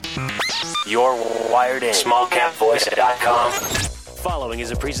You're wired in. SmallCapVoice.com. Following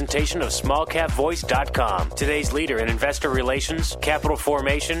is a presentation of SmallCapVoice.com, today's leader in investor relations, capital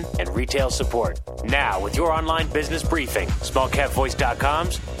formation, and retail support. Now, with your online business briefing,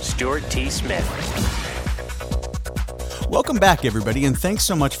 SmallCapVoice.com's Stuart T. Smith. Welcome back, everybody, and thanks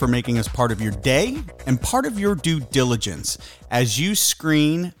so much for making us part of your day and part of your due diligence as you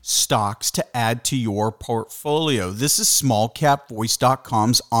screen stocks to add to your portfolio. This is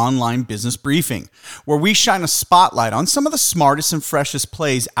SmallCapVoice.com's online business briefing, where we shine a spotlight on some of the smartest and freshest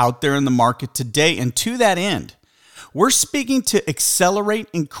plays out there in the market today. And to that end, we're speaking to Xcelerate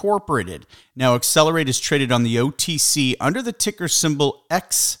Incorporated. Now, Xcelerate is traded on the OTC under the ticker symbol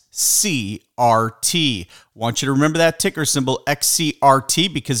XCRT. I want you to remember that ticker symbol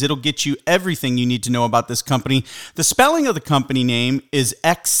XCRT because it'll get you everything you need to know about this company. The spelling of the company name is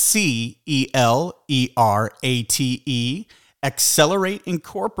XCELERATE. Xcelerate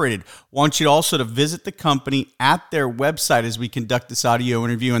Incorporated. Want you also to visit the company at their website as we conduct this audio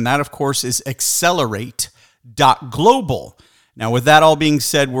interview, and that, of course, is Xcelerate.global. Now, with that all being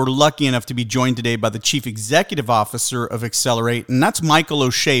said, we're lucky enough to be joined today by the Chief Executive Officer of Xcelerate, and that's Michael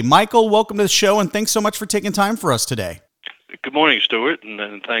O'Shea. Michael, welcome to the show, and thanks so much for taking time for us today. Good morning, Stuart,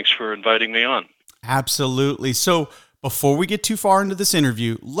 and thanks for inviting me on. Absolutely. So before we get too far into this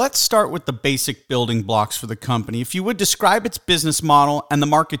interview, let's start with the basic building blocks for the company. If you would describe its business model and the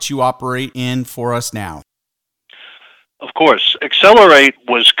markets you operate in for us now. Of course, Xcelerate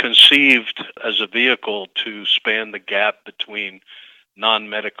was conceived as a vehicle to span the gap between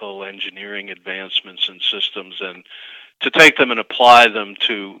non-medical engineering advancements and systems and to take them and apply them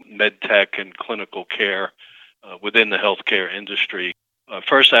to medtech and clinical care within the healthcare industry.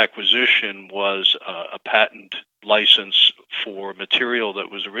 First acquisition was a patent license for material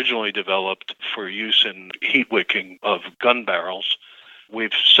that was originally developed for use in heat wicking of gun barrels.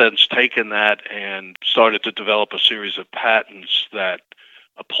 We've since taken that and started to develop a series of patents that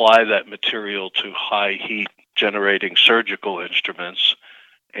apply that material to high heat generating surgical instruments,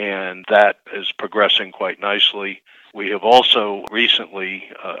 and that is progressing quite nicely. We have also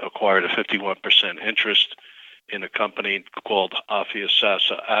recently acquired a 51% interest in a company called Afia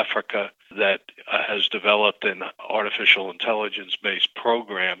Sasa Africa that has developed an artificial intelligence-based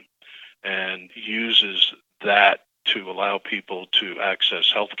program and uses that to allow people to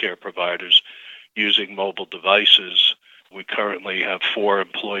access healthcare providers using mobile devices. We currently have 4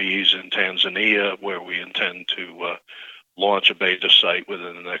 employees in Tanzania where we intend to launch a beta site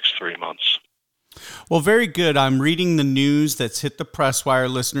within the next 3 months. Well, very good. I'm reading the news that's hit the press wire,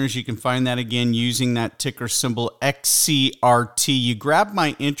 listeners. You can find that again using that ticker symbol XCRT. You grabbed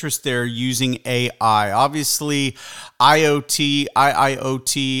my interest there using AI. Obviously, IoT,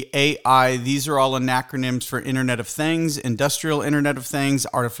 IIoT, AI, these are all acronyms for Internet of Things, Industrial Internet of Things,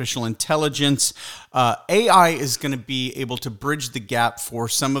 Artificial Intelligence. AI is going to be able to bridge the gap for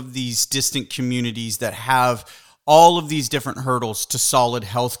some of these distant communities that have all of these different hurdles to solid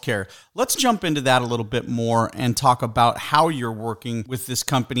healthcare. Let's jump into that a little bit more and talk about how you're working with this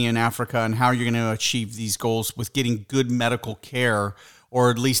company in Africa and how you're going to achieve these goals with getting good medical care, or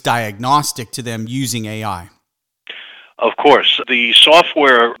at least diagnostic to them using AI. Of course, the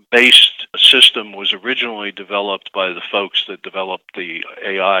software-based system was originally developed by the folks that developed the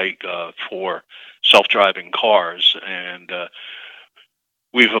AI for self-driving cars, and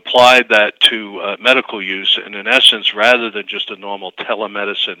we've applied that to medical use, and in essence, rather than just a normal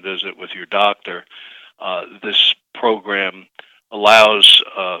telemedicine visit with your doctor, this program allows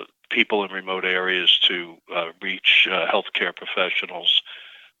people in remote areas to reach healthcare professionals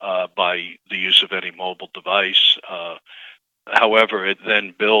by the use of any mobile device. However, it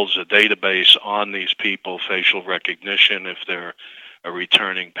then builds a database on these people, facial recognition if they're a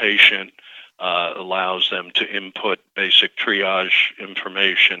returning patient, allows them to input basic triage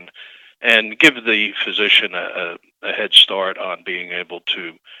information and give the physician a head start on being able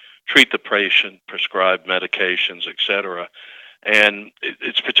to treat the patient, prescribe medications, etc. And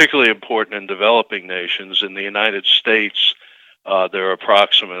it's particularly important in developing nations. In the United States, there are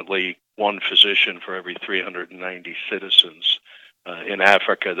approximately 1 physician for every 390 citizens. In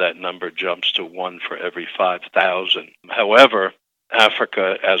Africa, that number jumps to 1 for every 5,000. However,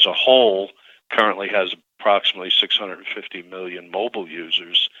 Africa as a whole currently has approximately 650 million mobile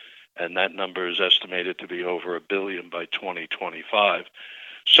users, and that number is estimated to be over 1 billion by 2025.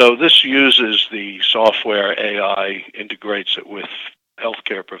 So this uses the software AI, integrates it with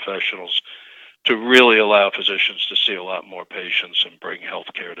healthcare professionals to really allow physicians to see a lot more patients and bring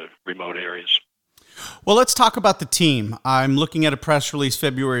healthcare to remote areas. Well, let's talk about the team. I'm looking at a press release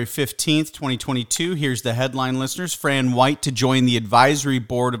February 15th, 2022. Here's the headline, listeners. Fran White to join the advisory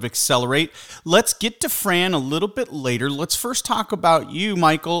board of Xcelerate. Let's get to Fran a little bit later. Let's first talk about you,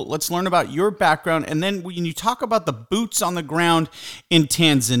 Michael. Let's learn about your background. And then when you talk about the boots on the ground in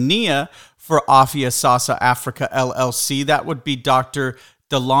Tanzania for Afya Sasa Africa LLC, that would be Dr.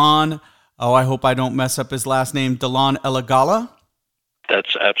 Delon, I hope I don't mess up his last name, Delon Eligala?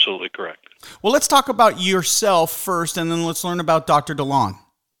 That's absolutely correct. Well, let's talk about yourself first, and then let's learn about Dr. Delon.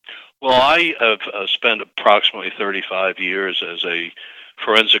 Well, I have spent approximately 35 years as a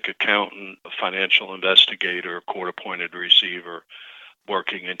forensic accountant, a financial investigator, court-appointed receiver,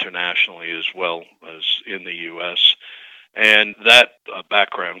 working internationally as well as in the U.S. And that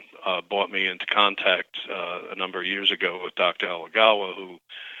background brought me into contact a number of years ago with Dr. Eligala, who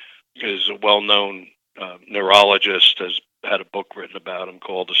is a well-known neurologist, has had a book written about him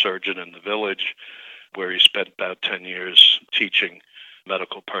called The Surgeon in the Village, where he spent about 10 years teaching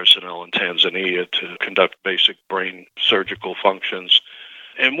medical personnel in Tanzania to conduct basic brain surgical functions.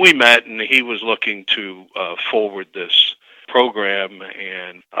 And we met, and he was looking to forward this program,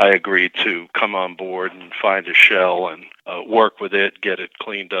 and I agreed to come on board and find a shell and work with it, get it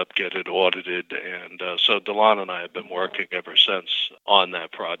cleaned up, get it audited. And so Delon and I have been working ever since on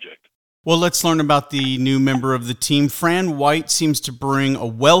that project. Well, let's learn about the new member of the team. Fran White seems to bring a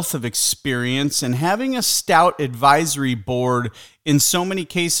wealth of experience, and having a stout advisory board in so many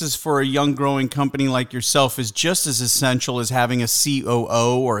cases for a young growing company like yourself is just as essential as having a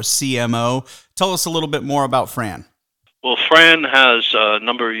COO or a CMO. Tell us a little bit more about Fran. Well, Fran has a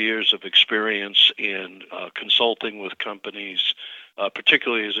number of years of experience in consulting with companies,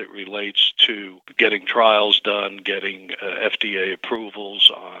 particularly as it relates to getting trials done, getting FDA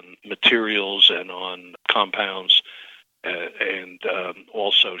approvals on materials and on compounds. And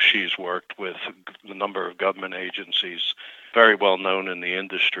also she's worked with a number of government agencies, very well known in the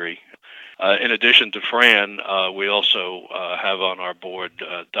industry. In addition to Fran, we also have on our board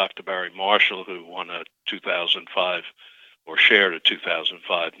Dr. Barry Marshall, who won a 2005 or shared a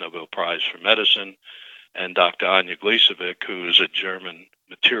 2005 Nobel Prize for Medicine, and Dr. Anja Glisevic, who is a German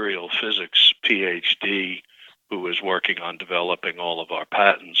material physics PhD, who is working on developing all of our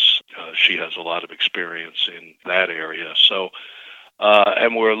patents. She has a lot of experience in that area. So,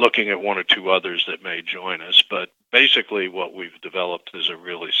 and we're looking at one or two others that may join us. But basically what we've developed is a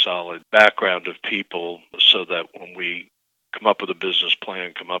really solid background of people so that when we come up with a business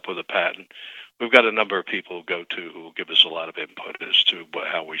plan, come up with a patent, we've got a number of people who go to who will give us a lot of input as to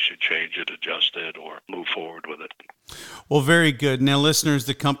how we should change it, adjust it, or move forward with it. Well, very good. Now, listeners,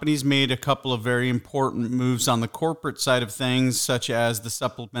 the company's made a couple of very important moves on the corporate side of things, such as the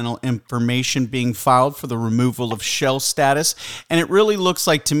supplemental information being filed for the removal of shell status. And it really looks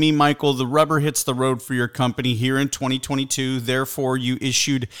like, to me, Michael, the rubber hits the road for your company here in 2022. Therefore, you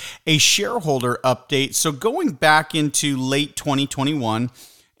issued a shareholder update. So going back into late 2021,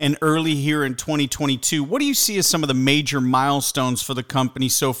 and early here in 2022, what do you see as some of the major milestones for the company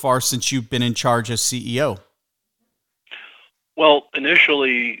so far since you've been in charge as CEO? Well,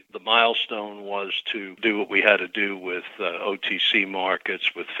 initially, the milestone was to do what we had to do with OTC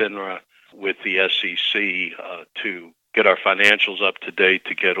markets, with FINRA, with the SEC, to get our financials up to date,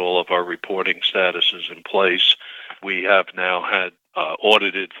 to get all of our reporting statuses in place. We have now had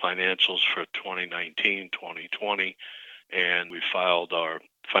audited financials for 2019, 2020, and we filed our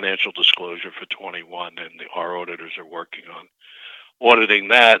financial disclosure for 21, and our auditors are working on auditing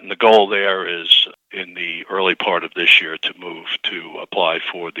that. And the goal there is in the early part of this year to move to apply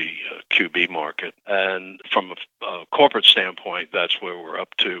for the QB market. And from a corporate standpoint, that's where we're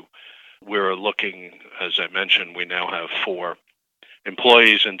up to. We're looking, as I mentioned, we now have 4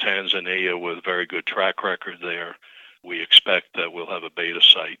 employees in Tanzania with a very good track record there. We expect that we'll have a beta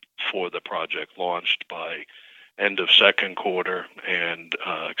site for the project launched by end of second quarter, and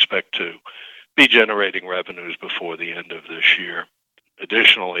expect to be generating revenues before the end of this year.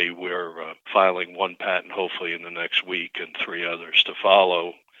 Additionally, we're filing 1 patent hopefully in the next week and 3 others to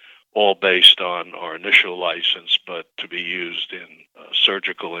follow, all based on our initial license, but to be used in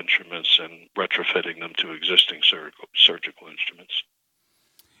surgical instruments and retrofitting them to existing surgical instruments.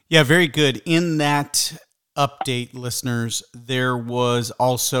 Yeah, very good. In that update, listeners, there was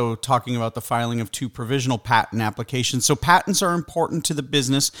also talking about the filing of 2 provisional patent applications. So patents are important to the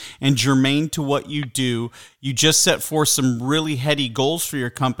business and germane to what you do. You just set forth some really heady goals for your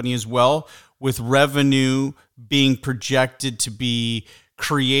company as well, with revenue being projected to be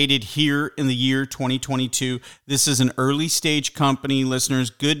created here in the year 2022. This is an early stage company, listeners.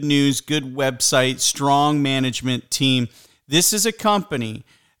 Good news, good website, strong management team. This is a company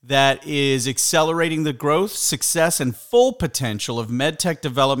that is accelerating the growth, success, and full potential of medtech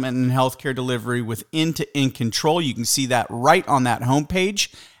development and healthcare delivery with end-to-end control. You can see that right on that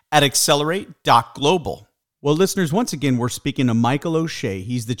homepage at Xcelerate.global. Well, listeners, once again, we're speaking to Michael O'Shea.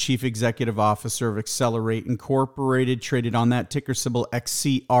 He's the Chief Executive Officer of Xcelerate Incorporated, traded on that ticker symbol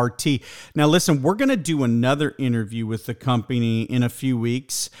XCRT. Now, listen, we're going to do another interview with the company in a few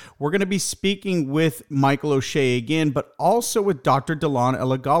weeks. We're going to be speaking with Michael O'Shea again, but also with Dr. Delon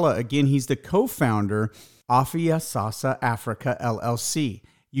Eligala. Again, he's the co-founder of Afia Sasa Africa, LLC.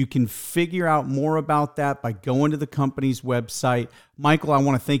 You can figure out more about that by going to the company's website. Michael, I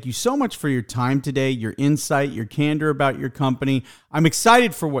want to thank you so much for your time today, your insight, your candor about your company. I'm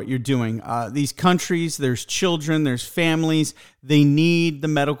excited for what you're doing. These countries, there's children, there's families. They need the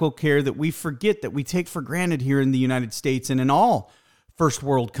medical care that we forget, that we take for granted here in the United States and in all first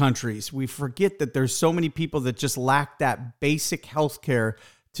world countries. We forget that there's so many people that just lack that basic health care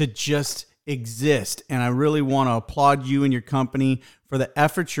to just exist. And I really want to applaud you and your company for the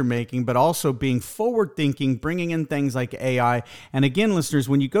efforts you're making, but also being forward thinking, bringing in things like AI. And again, listeners,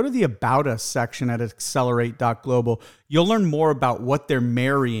 when you go to the About Us section at Xcelerate.global, you'll learn more about what they're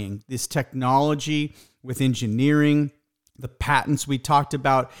marrying, this technology with engineering, the patents we talked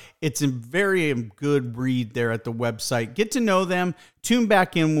about. It's a very good read there at the website. Get to know them. Tune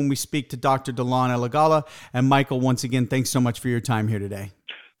back in when we speak to Dr. Delon Eligala. And Michael, once again, thanks so much for your time here today.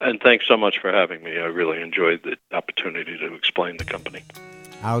 And thanks so much for having me. I really enjoyed the opportunity to explain the company.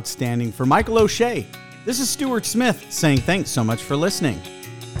 Outstanding. For Michael O'Shea, this is Stuart Smith saying thanks so much for listening.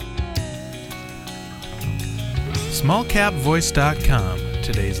 SmallCapVoice.com,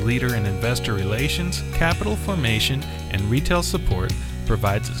 today's leader in investor relations, capital formation, and retail support,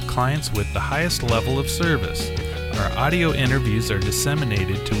 provides its clients with the highest level of service. Our audio interviews are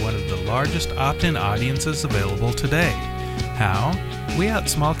disseminated to one of the largest opt-in audiences available today. How? We at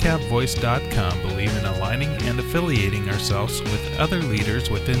SmallCapVoice.com believe in aligning and affiliating ourselves with other leaders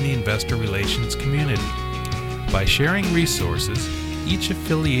within the investor relations community. By sharing resources, each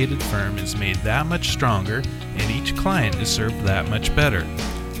affiliated firm is made that much stronger and each client is served that much better.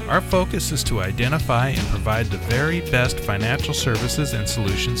 Our focus is to identify and provide the very best financial services and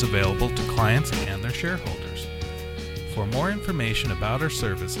solutions available to clients and their shareholders. For more information about our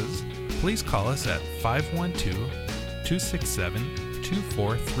services, please call us at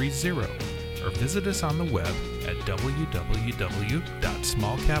 512-267-2430 or visit us on the web at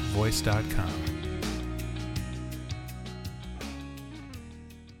www.smallcapvoice.com.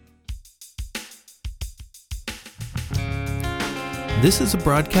 This is a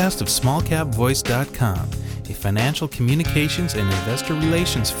broadcast of SmallCapVoice.com, a financial communications and investor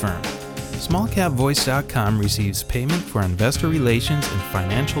relations firm. SmallCapVoice.com receives payment for investor relations and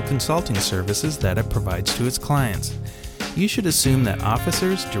financial consulting services that it provides to its clients. You should assume that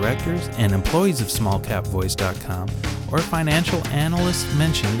officers, directors, and employees of SmallCapVoice.com or financial analysts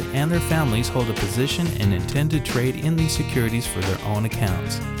mentioned and their families hold a position and intend to trade in these securities for their own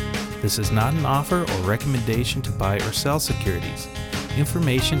accounts. This is not an offer or recommendation to buy or sell securities.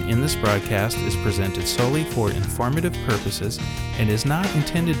 Information in this broadcast is presented solely for informative purposes and is not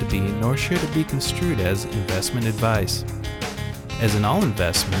intended to be, nor should it be construed as, investment advice. As in all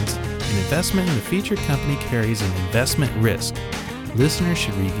investments, an investment in the featured company carries an investment risk. Listeners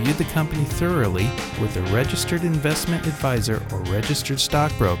should review the company thoroughly with a registered investment advisor or registered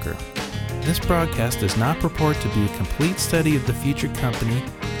stockbroker. This broadcast does not purport to be a complete study of the featured company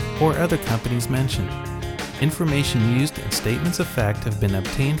or other companies mentioned. Information used and statements of fact have been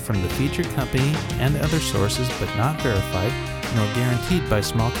obtained from the featured company and other sources but not verified nor guaranteed by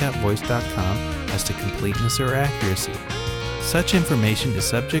SmallCapVoice.com as to completeness or accuracy. Such information is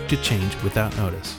subject to change without notice.